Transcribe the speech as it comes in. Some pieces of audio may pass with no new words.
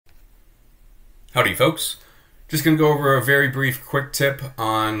Howdy folks, just going to go over a very brief quick tip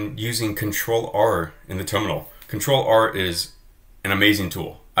on using Ctrl R in the terminal. Ctrl R is an amazing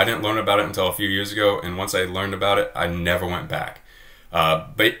tool. I didn't learn about it until a few years ago, and once I learned about it, I never went back.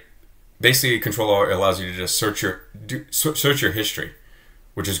 But basically Ctrl R allows you to just search your history,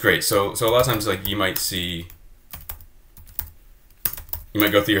 which is great. So a lot of times, like, you might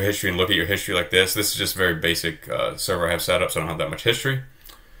go through your history and look at your history like this. This is just very basic server I have set up, so I don't have that much history.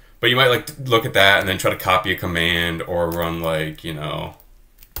 But you might like to look at that and then try to copy a command or run, like,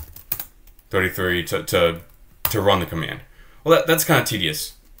 33 to run the command. Well, that's kind of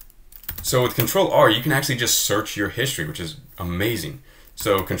tedious. So with Ctrl R, you can actually just search your history, which is amazing.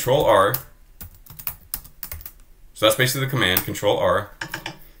 So Ctrl R. So that's basically the command, Ctrl R.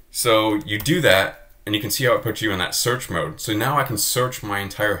 So you do that, and you can see how it puts you in that search mode. So now I can search my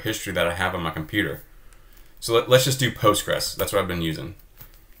entire history that I have on my computer. So let's just do Postgres. That's what I've been using.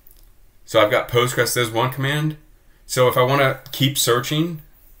 So I've got Postgres, there's one command. So if I want to keep searching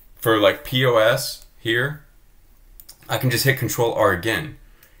for like POS here, I can just hit Ctrl R again.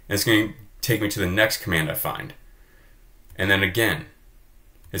 And it's going to take me to the next command I find. And then again,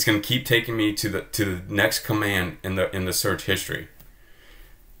 it's going to keep taking me to the next command in the search history.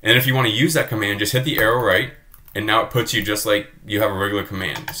 And if you want to use that command, just hit the arrow right, and now it puts you just like you have a regular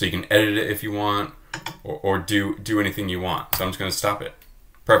command. So you can edit it if you want, or do anything you want. So I'm just going to stop it.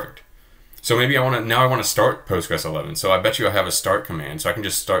 Perfect. So maybe I want to start Postgres 11. So I bet you I have a start command, so I can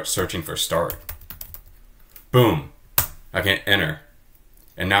just start searching for start. Boom. I can enter.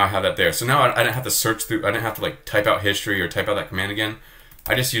 And now I have that there. So now I didn't have to search through, I didn't have to like type out history or type out that command again.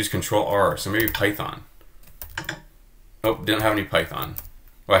 I just use Ctrl R. So maybe Python. Oh, didn't have any Python.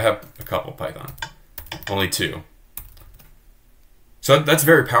 Well, I have a couple Python. Only 2. So that's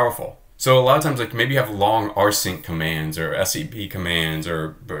very powerful. So a lot of times, like, maybe you have long rsync commands or SEP commands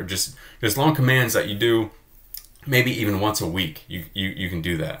or just long commands that you do maybe even once a week. You can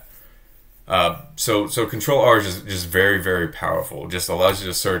do that. So Ctrl R is just very, very powerful. Just allows you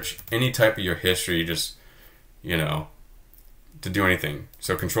to search any type of your history, just, to do anything.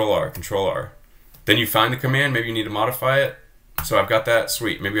 So Ctrl R. Then you find the command, maybe you need to modify it. So I've got that,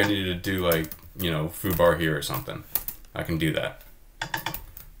 sweet. Maybe I needed to do, like, foobar here or something. I can do that.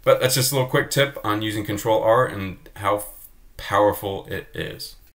 But that's just a little quick tip on using Ctrl R and how powerful it is.